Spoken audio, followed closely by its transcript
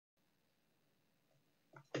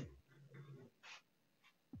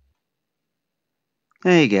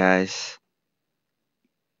Hey guys,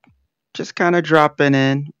 just kind of dropping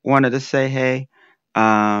in. Wanted to say hey.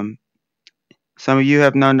 Um, some of you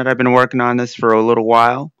have known that I've been working on this for a little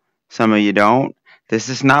while. Some of you don't. This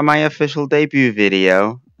is not my official debut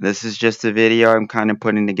video. This is just a video I'm kind of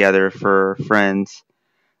putting together for friends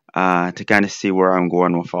to kind of see where I'm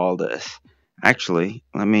going with all this. Actually,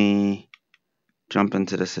 let me jump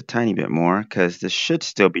into this a tiny bit more because this should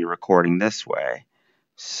still be recording this way.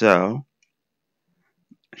 So,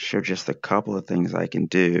 show just a couple of things I can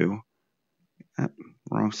do.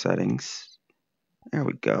 Wrong settings. There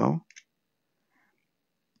we go.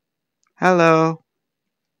 Hello.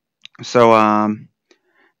 So,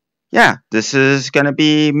 yeah, this is gonna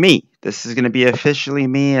be me. This is gonna be officially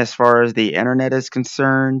me as far as the internet is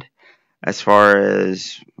concerned. As far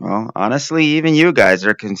as, well, honestly, even you guys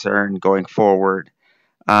are concerned going forward.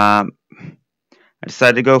 Um, I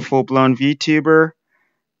decided to go full blown VTuber.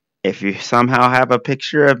 If you somehow have a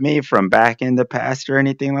picture of me from back in the past or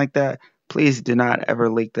anything like that, please do not ever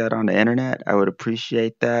leak that on the internet. I would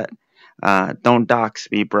appreciate that. Don't dox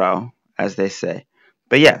me, bro, as they say.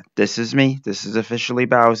 But yeah, this is me. This is officially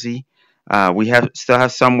Bowsy. We still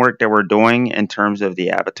have some work that we're doing in terms of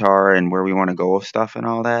the avatar and where we want to go with stuff and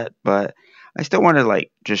all that. But I still want to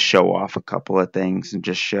like just show off a couple of things and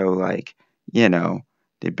just show like the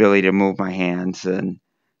ability to move my hands and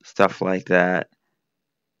stuff like that.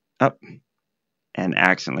 Up and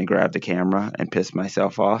accidentally grab the camera and piss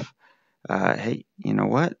myself off. Hey, you know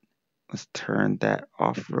what? Let's turn that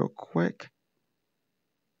off real quick.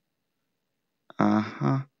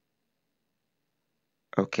 Uh-huh.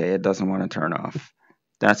 Okay, it doesn't want to turn off.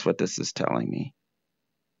 That's what this is telling me.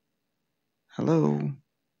 Hello.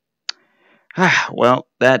 Well,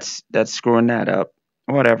 that's screwing that up.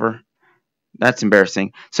 Whatever. That's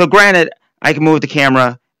embarrassing. So granted, I can move the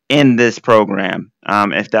camera in this program,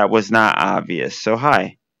 if that was not obvious. So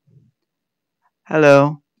hi.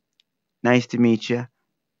 Hello. Nice to meet you.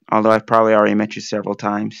 Although I've probably already met you several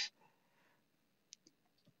times.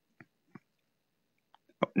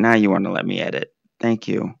 Now you want to let me edit. Thank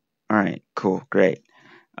you. All right, cool, great.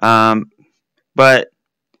 Um, but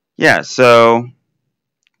yeah, so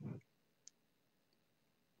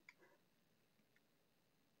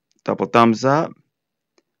double thumbs up.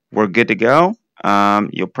 We're good to go.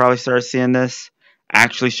 You'll probably start seeing this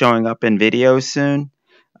actually showing up in videos soon.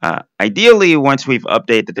 Ideally, once we've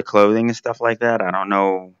updated the clothing and stuff like that. I don't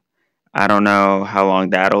know. I don't know how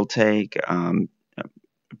long that'll take.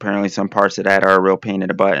 Apparently, some parts of that are a real pain in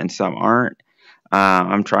the butt, and some aren't.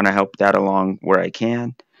 I'm trying to help that along where I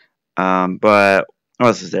can. But what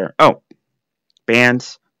else is there? Oh,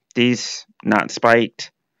 bands. These not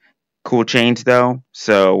spiked. Cool chains though,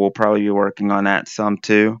 so we'll probably be working on that some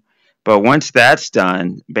too. But once that's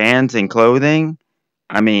done, bands and clothing,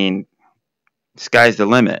 I mean, sky's the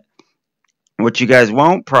limit. What you guys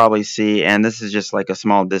won't probably see, and this is just like a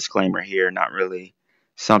small disclaimer here, not really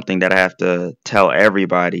something that I have to tell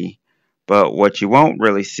everybody, but what you won't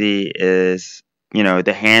really see is,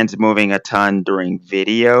 the hands moving a ton during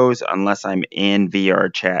videos unless I'm in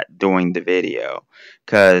VR chat doing the video.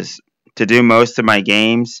 Because to do most of my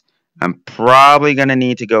games, I'm probably going to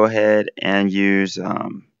need to go ahead and use, yes,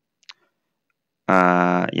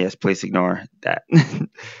 please ignore that.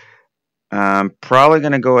 I'm probably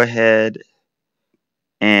going to go ahead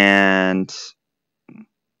and,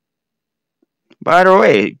 by the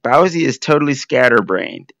way, Bowsy is totally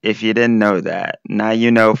scatterbrained. If you didn't know that, now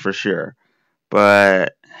you know for sure.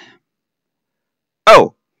 But,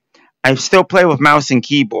 oh, I still play with mouse and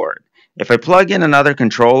keyboard. If I plug in another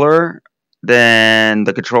controller, then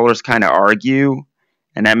the controllers kind of argue,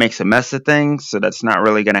 and that makes a mess of things, so that's not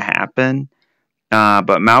really going to happen.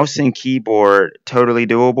 But mouse and keyboard, totally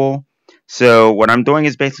doable. So what I'm doing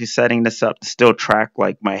is basically setting this up to still track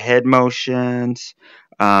like my head motions,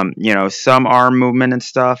 some arm movement and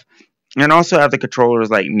stuff, and also have the controllers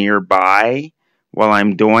like nearby while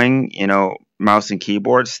I'm doing, mouse and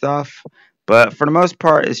keyboard stuff. But for the most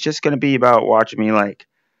part, it's just going to be about watching me like,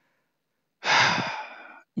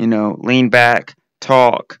 lean back,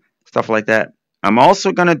 talk, stuff like that. I'm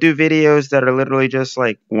also going to do videos that are literally just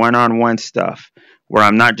like one-on-one stuff where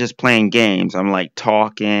I'm not just playing games. I'm like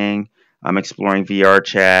talking, I'm exploring VR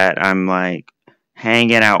chat, I'm like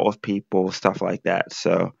hanging out with people, stuff like that.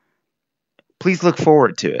 So please look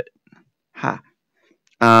forward to it. Ha.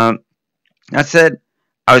 That said,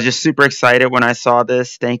 I was just super excited when I saw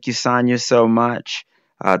this. Thank you, Sonya, so much.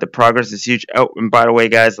 The progress is huge. Oh, and by the way,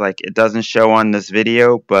 guys, like it doesn't show on this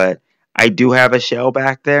video, but I do have a shell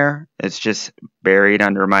back there. It's just buried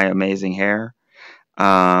under my amazing hair.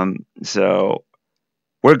 So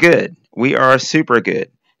We're good. We are super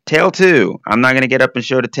good. Tail 2. I'm not going to get up and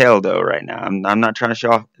show the tail, though, right now. I'm not trying to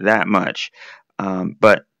show off that much.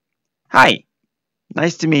 But, hi.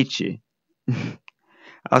 Nice to meet you.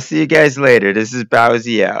 I'll see you guys later. This is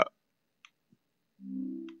Bowsy out.